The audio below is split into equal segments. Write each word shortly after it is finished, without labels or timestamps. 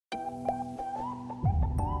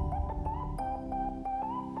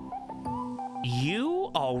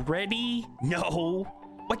You already know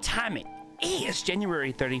what time it is.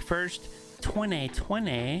 January 31st,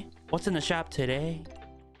 2020. What's in the shop today?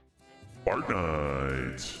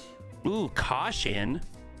 Fortnite. Ooh, caution.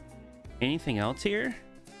 Anything else here?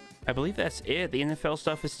 I believe that's it. The NFL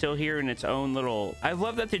stuff is still here in its own little... I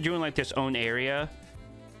love that they're doing like this own area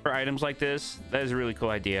for items like this. That is a really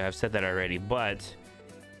cool idea. I've said that already, but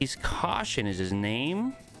he's caution is his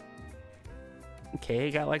name.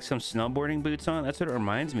 Okay, got like some snowboarding boots on. That's what it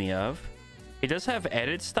reminds me of. It does have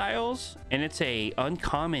edit styles, and it's a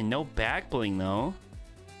uncommon, no back bling though.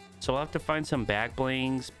 So I'll have to find some back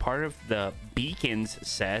blings, part of the beacons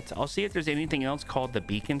set. I'll see if there's anything else called the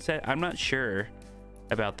beacon set. I'm not sure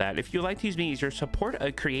about that. If you like these memes or support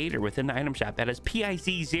a creator within the item shop, that is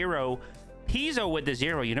PIZO, PIZO with the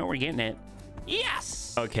 0, you know we're getting it.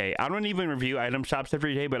 Yes. Okay, I don't even review item shops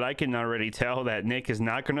every day, but I can already tell that Nick is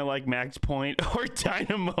not gonna like Max Point or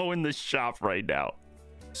Dynamo in the shop right now.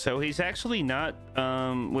 So he's actually not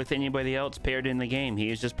with anybody else paired in the game.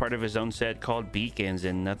 He is just part of his own set called beacons,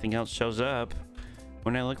 and nothing else shows up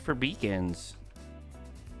when I look for beacons.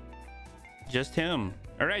 Just him.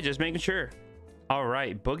 All right, just making sure. All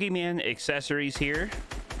right, Boogeyman accessories here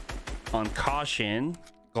on caution.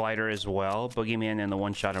 Glider as well. Boogeyman and the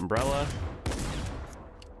one-shot umbrella.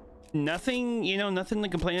 Nothing, you know, nothing to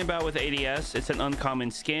complain about with ADS. It's an uncommon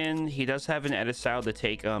skin. He does have an edit style to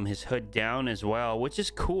take his hood down as well, which is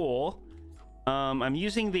cool. I'm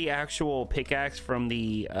using the actual pickaxe from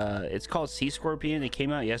the it's called Sea Scorpion. It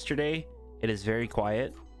came out yesterday. It is very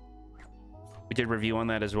quiet. We did review on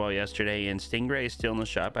that as well yesterday, and Stingray is still in the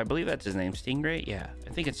shop. I believe that's his name. Stingray? Yeah,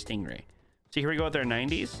 I think it's Stingray. So here we go with our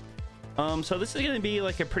 90s. So this is going to be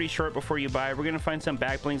like a pretty short before you buy. We're going to find some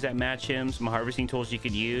back blings that match him, some harvesting tools you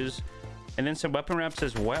could use, and then some weapon wraps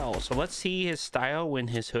as well. So let's see his style when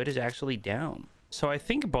his hood is actually down. So I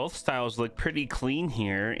think both styles look pretty clean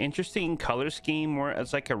here. Interesting color scheme, where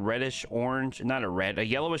it's like a reddish orange, not a red, a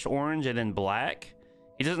yellowish orange, and then black.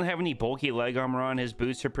 He doesn't have any bulky leg armor on. His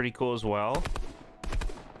boots are pretty cool as well.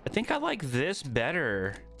 I think I like this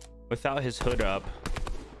better without his hood up.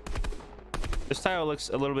 The style looks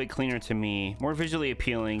a little bit cleaner to me, more visually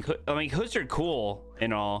appealing. I mean, hoods are cool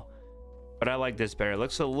and all, but I like this better. It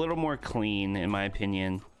looks a little more clean in my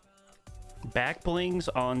opinion. Back blings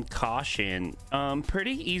on caution.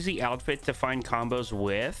 Pretty easy outfit to find combos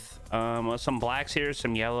with. Some blacks here,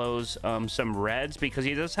 some yellows, some reds, because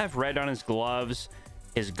he does have red on his gloves,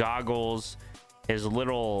 his goggles, his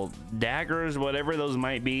little daggers, whatever those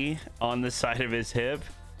might be, on the side of his hip.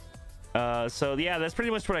 So yeah, that's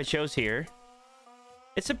pretty much what I chose here.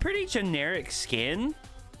 It's a pretty generic skin,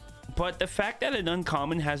 but the fact that an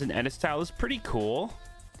uncommon has an edit style is pretty cool.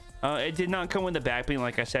 It did not come with the back bling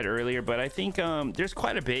like I said earlier, but I think there's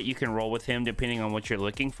quite a bit you can roll with him depending on what you're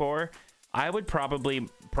looking for. I would probably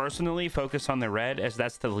personally focus on the red, as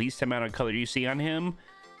that's the least amount of color you see on him.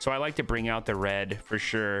 So I like to bring out the red for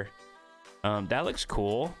sure. That looks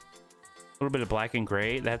cool. A little bit of black and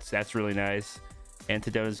gray. That's really nice.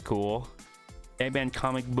 Antidote is cool. Eggman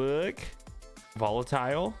comic book.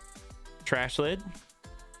 Volatile. Trash lid.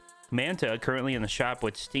 Manta currently in the shop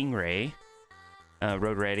with Stingray.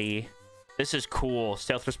 Road ready. This is cool.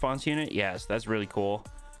 Stealth response unit. Yes, that's really cool.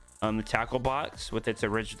 The tackle box with its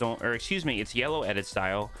original, or excuse me, its yellow edit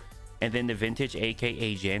style, and then the vintage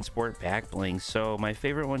aka Jansport back bling. So my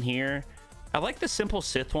favorite one here, I like the simple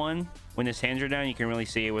Sith one. When his hands are down, you can really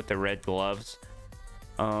see it with the red gloves.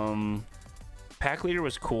 Pack leader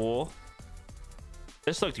was cool.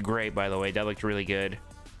 This looked great, by the way. That looked really good.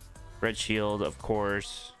 Red shield, of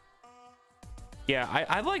course. Yeah,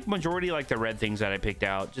 I like majority like the red things that I picked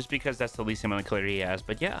out, just because that's the least amount of color he has.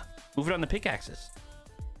 But yeah, moving on to pickaxes.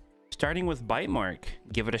 Starting with bite mark,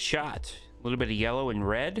 give it a shot. A little bit of yellow and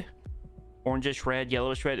red, orangish red,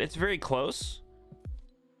 yellowish red. It's very close.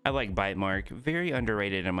 I like bite mark. Very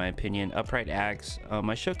underrated in my opinion. Upright axe. I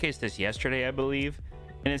showcased this yesterday, I believe,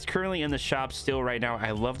 and it's currently in the shop still right now.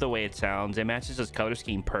 I love the way it sounds. It matches his color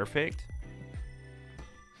scheme perfect.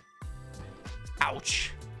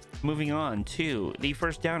 Ouch. Moving on to the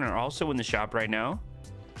first downer, also in the shop right now.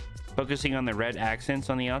 Focusing on the red accents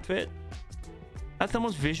on the outfit. Not the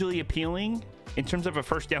most visually appealing in terms of a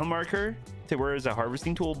first down marker to wear as a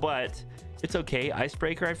harvesting tool, but it's okay.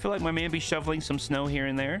 Icebreaker. I feel like my man be shoveling some snow here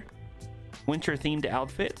and there. Winter themed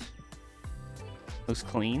outfit. Looks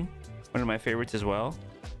clean. One of my favorites as well.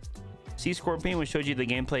 Sea Scorpion, we showed you the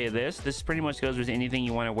gameplay of this. This pretty much goes with anything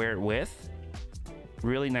you want to wear it with.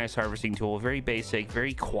 Really nice harvesting tool. Very basic,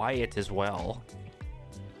 very quiet as well.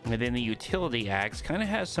 And then the utility axe kind of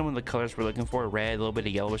has some of the colors we're looking for, red, a little bit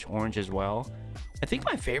of yellowish orange as well. I think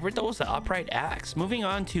my favorite though is the upright axe. Moving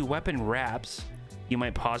on to weapon wraps, you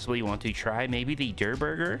might possibly want to try maybe the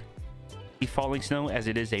Durburger, the Falling Snow, as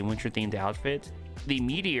it is a winter themed outfit. The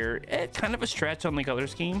Meteor, kind of a stretch on the color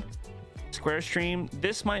scheme. Square Stream,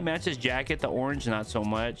 this might match his jacket, the orange not so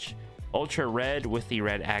much. Ultra Red with the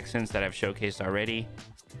red accents that I've showcased already.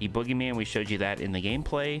 The Boogeyman, we showed you that in the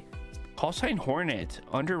gameplay. Call Sign Hornet,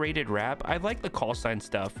 underrated wrap. I like the Call Sign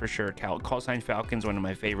stuff for sure. Call Sign Falcon's one of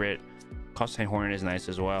my favorite. Call Sign Hornet is nice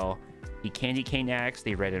as well. The Candy Cane Axe,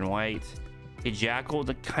 the red and white. The Jackal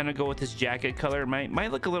to kind of go with this jacket color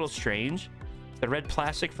might look a little strange. The red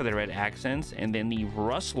plastic for the red accents, and then the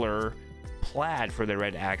Rustler plaid for the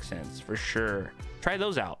red accents for sure. Try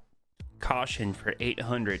those out. Caution for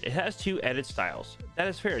 800. It has 2 edit styles. That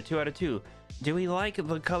is fair. 2 out of 2. Do we like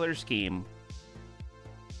the color scheme?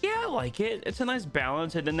 Yeah, I like it. It's a nice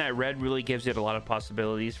balance, and then that red really gives it a lot of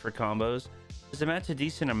possibilities for combos. Does it match a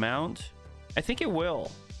decent amount? I think it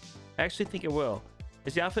will. I actually think it will.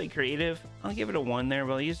 Is the outfit creative? I'll give it a 1 there.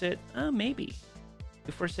 Will I use it? Maybe.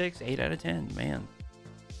 2, 4, 6, 8 out of 10. Man,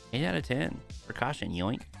 8 out of 10. Precaution,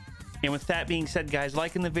 yoink. And with that being said, guys,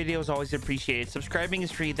 liking the video is always appreciated. Subscribing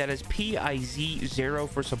is free. That is PIZO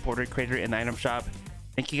for supported creator in the item shop.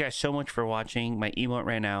 Thank you guys so much for watching. My emote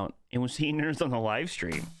ran out, and we'll see you nerds on the live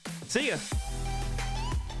stream. See ya.